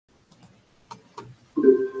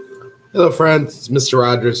Hello, friends. It's Mr.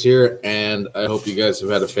 Rogers here, and I hope you guys have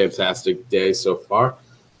had a fantastic day so far.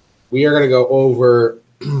 We are going to go over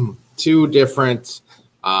two different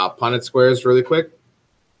Punnett squares really quick.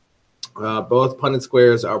 Both Punnett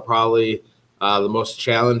squares are probably the most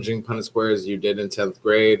challenging Punnett squares you did in 10th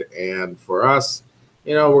grade, and for us,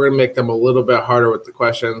 we're going to make them a little bit harder with the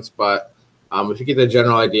questions, but if you get the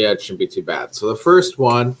general idea, it shouldn't be too bad. So the first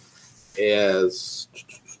one is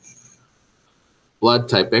blood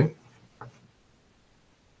typing.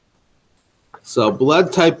 So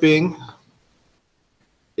blood typing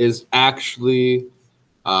is actually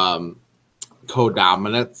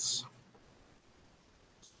codominance.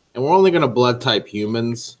 And we're only going to blood type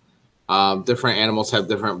humans. Different animals have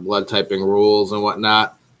different blood typing rules and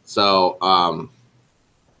whatnot. So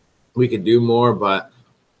we could do more, but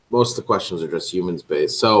most of the questions are just humans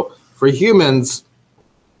based. So for humans,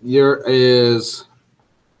 there is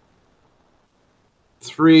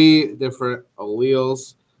 3 different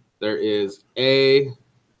alleles. There is A,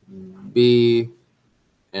 B,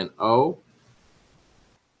 and O.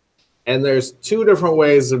 And there's 2 different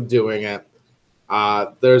ways of doing it.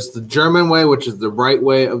 There's the German way, which is the right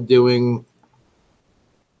way of doing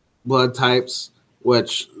blood types,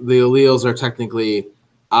 which the alleles are technically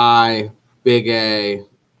I, big A,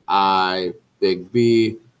 I, big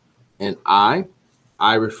B, and I.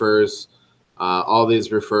 I refers all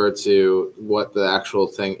these refer to what the actual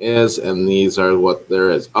thing is, and these are what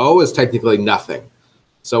there is. O is technically nothing.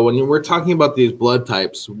 So when we're talking about these blood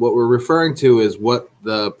types, what we're referring to is what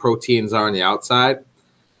the proteins are on the outside.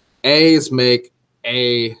 A's make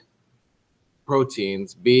A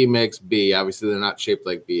proteins. B makes B. Obviously, they're not shaped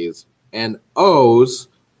like B's. And O's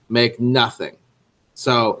make nothing.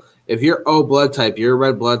 So if you're O blood type, your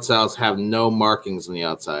red blood cells have no markings on the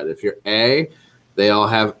outside. If you're A, they all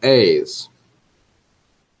have A's.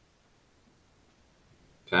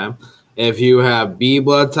 Okay. If you have B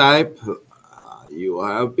blood type, you will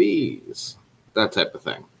have B's. That type of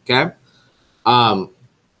thing. Okay. So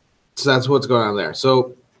that's what's going on there.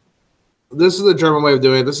 So this is the German way of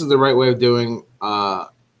doing it. This is the right way of doing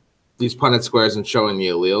these Punnett squares and showing the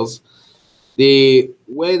alleles. The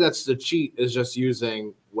way that's the cheat is just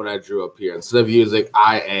using what I drew up here. Instead of using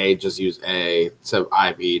IA, just use A. Instead of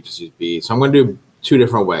IB, just use B. So I'm going to do 2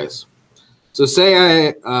 different ways. So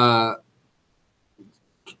say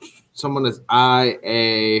someone is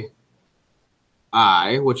IAI,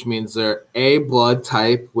 which means they're A blood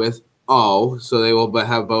type with O, so they will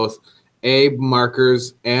have both A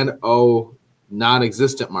markers and O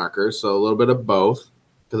non-existent markers, so a little bit of both,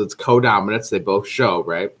 because it's codominance. They both show,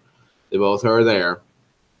 right? They both are there.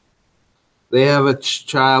 They have a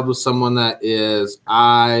child with someone that is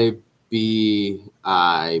IBIB.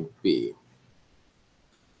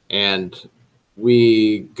 And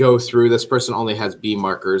we go through, this person only has B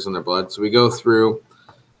markers in their blood. So we go through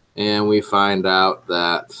and we find out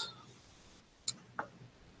that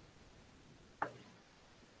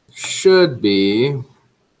should be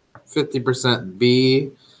 50%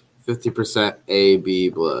 B, 50% AB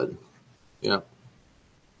blood. Yep.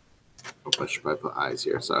 Oh, I should probably put eyes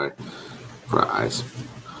here. Sorry for eyes.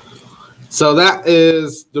 So that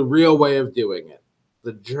is the real way of doing it,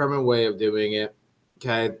 the German way of doing it.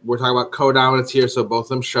 Okay, we're talking about codominance here, so both of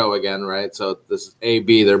them show again, right? So this is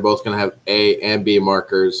AB. They're both going to have A and B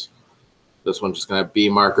markers. This one's just going to have B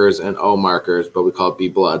markers and O markers, but we call it B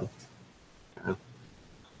blood. Okay.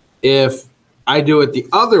 If I do it the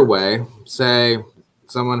other way, say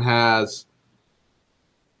someone has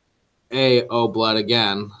AO blood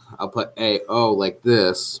again, I'll put AO like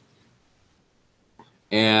this,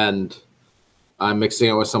 and I'm mixing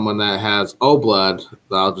it with someone that has O blood,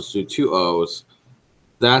 I'll just do 2 O's.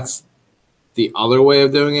 That's the other way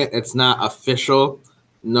of doing it. It's not official.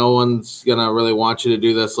 No one's going to really want you to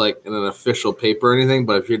do this like in an official paper or anything,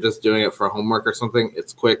 but if you're just doing it for homework or something,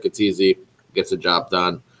 it's quick, it's easy, gets the job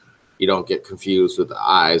done. You don't get confused with the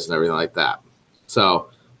eyes and everything like that.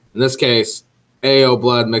 So in this case, AO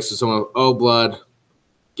blood mixed with someone with O blood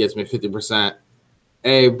gives me 50%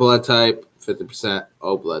 A blood type, 50%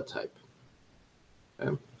 O blood type.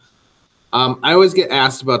 Okay. I always get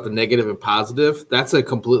asked about the negative and positive. That's a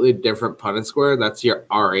completely different Punnett square. That's your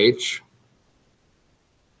RH.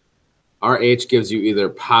 RH gives you either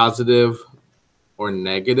positive or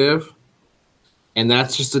negative. And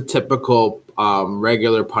that's just a typical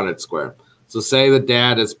regular Punnett square. So say the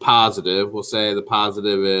dad is positive. We'll say the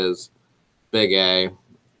positive is big A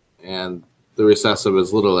and the recessive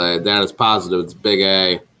is little a. Dad is positive. It's big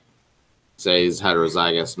A. Say he's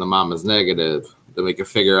heterozygous and the mom is negative. Then we can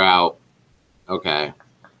figure out, okay,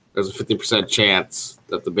 there's a 50% chance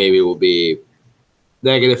that the baby will be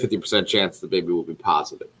negative, 50% chance the baby will be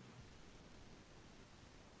positive.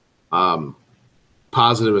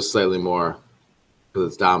 Positive is slightly more because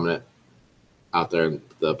it's dominant out there in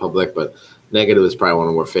the public, but negative is probably one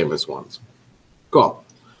of the more famous ones. Cool.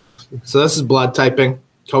 So this is blood typing,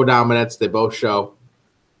 codominance. They both show.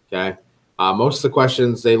 Okay. Most of the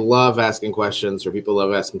questions, they love asking questions, or people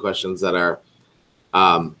love asking questions that are,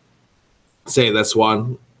 say this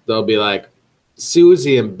one, they'll be like,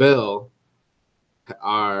 Susie and Bill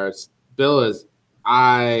is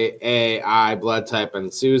I blood type,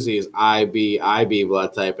 and Susie's IB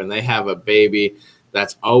blood type, and they have a baby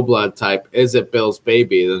that's O blood type. Is it Bill's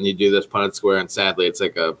baby? Then you do this Punnett square, and sadly, it's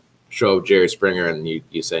like a show of Jerry Springer, and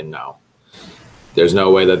you say no. There's no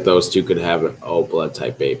way that those two could have an O blood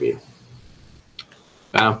type baby.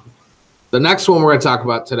 Now, the next one we're going to talk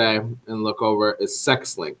about today and look over is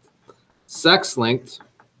sex-linked. Sex-linked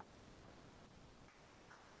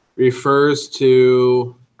refers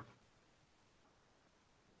to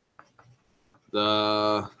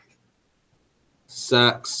the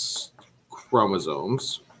sex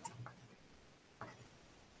chromosomes,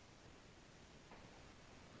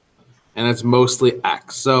 and it's mostly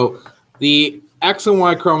X. So the X and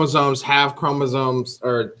Y chromosomes have chromosomes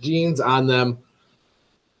or genes on them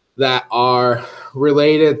that are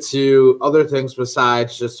related to other things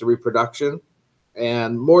besides just reproduction,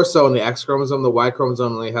 and more so in the X chromosome. The Y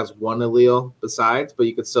chromosome only has one allele besides, but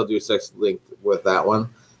you could still do sex linked with that one.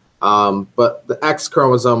 But the X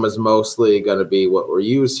chromosome is mostly going to be what we're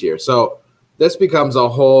used here. So this becomes a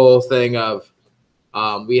whole thing of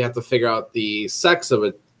we have to figure out the sex of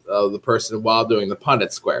the person while doing the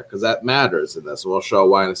Punnett square, because that matters in this, and we'll show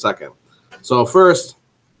why in a second. So first,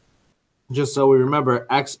 just so we remember,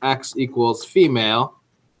 XX equals female,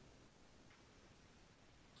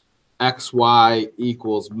 XY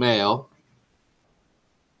equals male.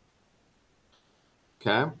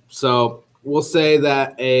 Okay, so we'll say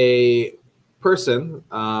that a person,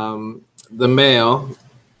 the male,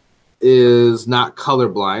 is not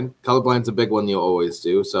colorblind. Colorblind's a big one you always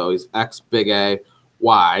do. So he's X big A,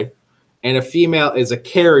 Y. And a female is a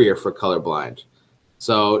carrier for colorblind.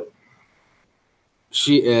 So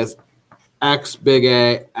she is X big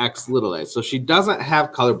A, X little a. So she doesn't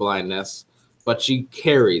have colorblindness, but she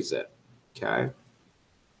carries it. Okay.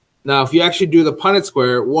 Now, if you actually do the Punnett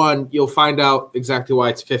square, one, you'll find out exactly why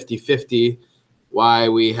it's 50-50, why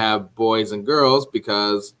we have boys and girls,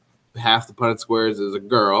 because half the Punnett squares is a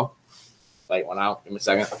girl. Light one out. Give me a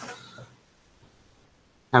second.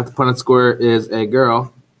 Half the Punnett square is a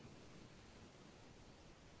girl,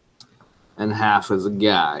 and half is a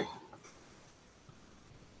guy.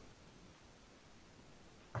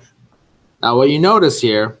 Now, what you notice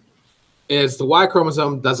here is the Y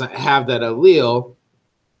chromosome doesn't have that allele,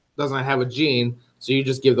 doesn't have a gene, so you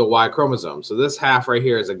just give the Y chromosome. So this half right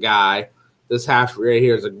here is a guy, this half right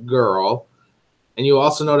here is a girl. And you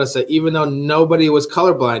also notice that even though nobody was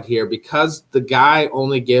colorblind here, because the guy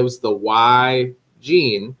only gives the Y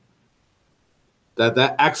gene,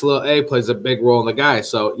 that X little a plays a big role in the guy.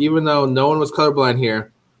 So even though no one was colorblind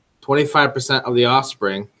here, 25% of the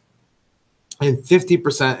offspring, and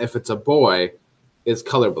 50% if it's a boy, is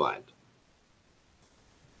colorblind.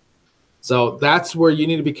 So that's where you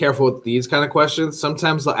need to be careful with these kind of questions.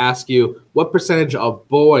 Sometimes they'll ask you, what percentage of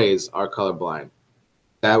boys are colorblind?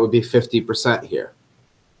 That would be 50% here.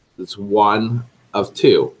 It's 1 of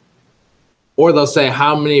 2. Or they'll say,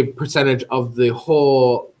 how many percentage of the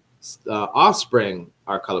whole offspring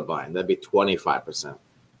are colorblind? That'd be 25%.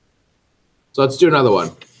 So let's do another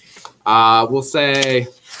one. We'll say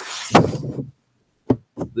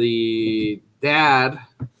the dad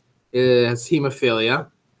is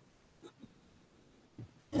hemophilia,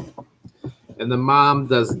 and the mom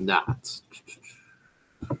does not.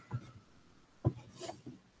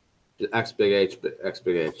 X big H, X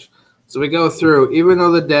big H. So we go through, even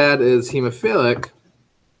though the dad is hemophilic,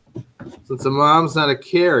 since the mom's not a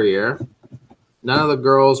carrier, none of the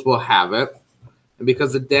girls will have it. And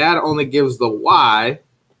because the dad only gives the Y,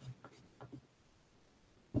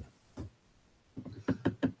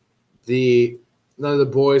 none of the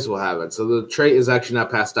boys will have it. So the trait is actually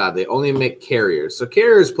not passed on. They only make carriers. So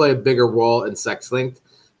carriers play a bigger role in sex-linked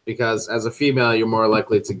because as a female, you're more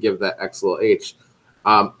likely to give that X little H.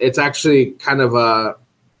 It's actually kind of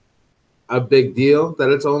a big deal that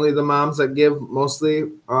it's only the moms that give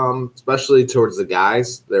mostly, especially towards the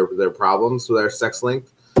guys. Their problems with their sex-linked.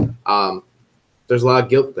 There's a lot of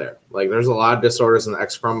guilt there. Like there's a lot of disorders in the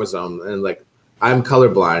X chromosome, and like I'm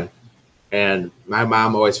colorblind. And my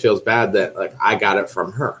mom always feels bad that like I got it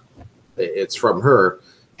from her. It's from her.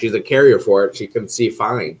 She's a carrier for it. She can see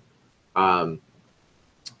fine.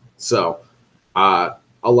 So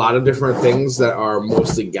a lot of different things that are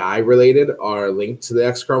mostly guy related are linked to the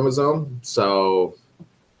X chromosome. So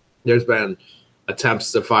there's been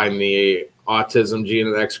attempts to find the autism gene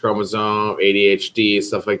in the X chromosome, ADHD,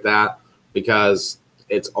 stuff like that, because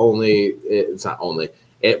it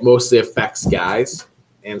mostly affects guys.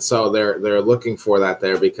 And so they're looking for that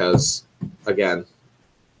there because, again,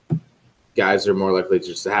 guys are more likely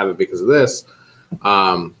just to have it because of this.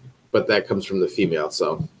 But that comes from the female.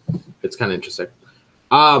 So it's kind of interesting.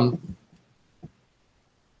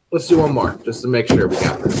 Let's do one more just to make sure we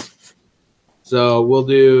got this. So we'll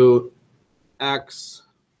do X,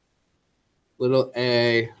 little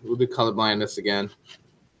a. We'll do color blindness again.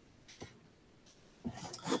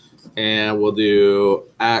 And we'll do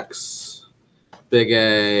X, big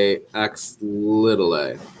A, X, little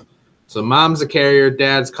a. So mom's a carrier,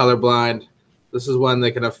 dad's colorblind. This is when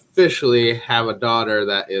they can officially have a daughter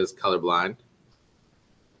that is colorblind.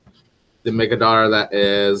 They make a daughter that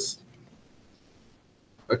is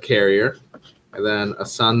a carrier, and then a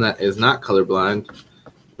son that is not colorblind,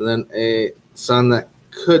 and then a son that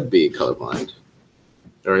could be colorblind,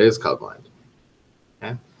 or is colorblind.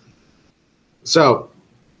 Okay. So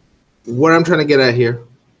what I'm trying to get at here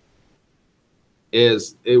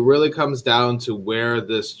is it really comes down to where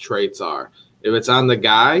this traits are. If it's on the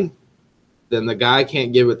guy, then the guy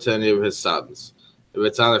can't give it to any of his sons. If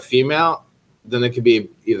it's on a female, then it could be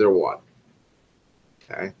either one.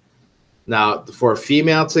 Okay. Now, for a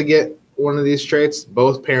female to get one of these traits,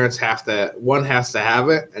 both parents one has to have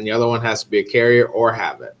it, and the other one has to be a carrier or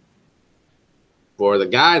have it. For the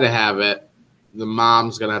guy to have it, the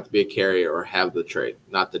mom's going to have to be a carrier or have the trait,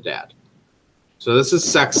 not the dad. So this is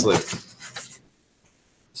sex-linked.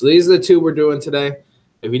 So these are the two we're doing today.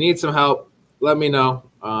 If you need some help, let me know.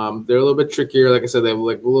 They're a little bit trickier. Like I said, they have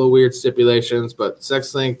like little weird stipulations, but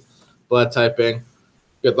sex-linked, blood typing.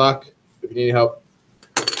 Good luck. If you need help,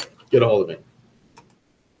 get a hold of me.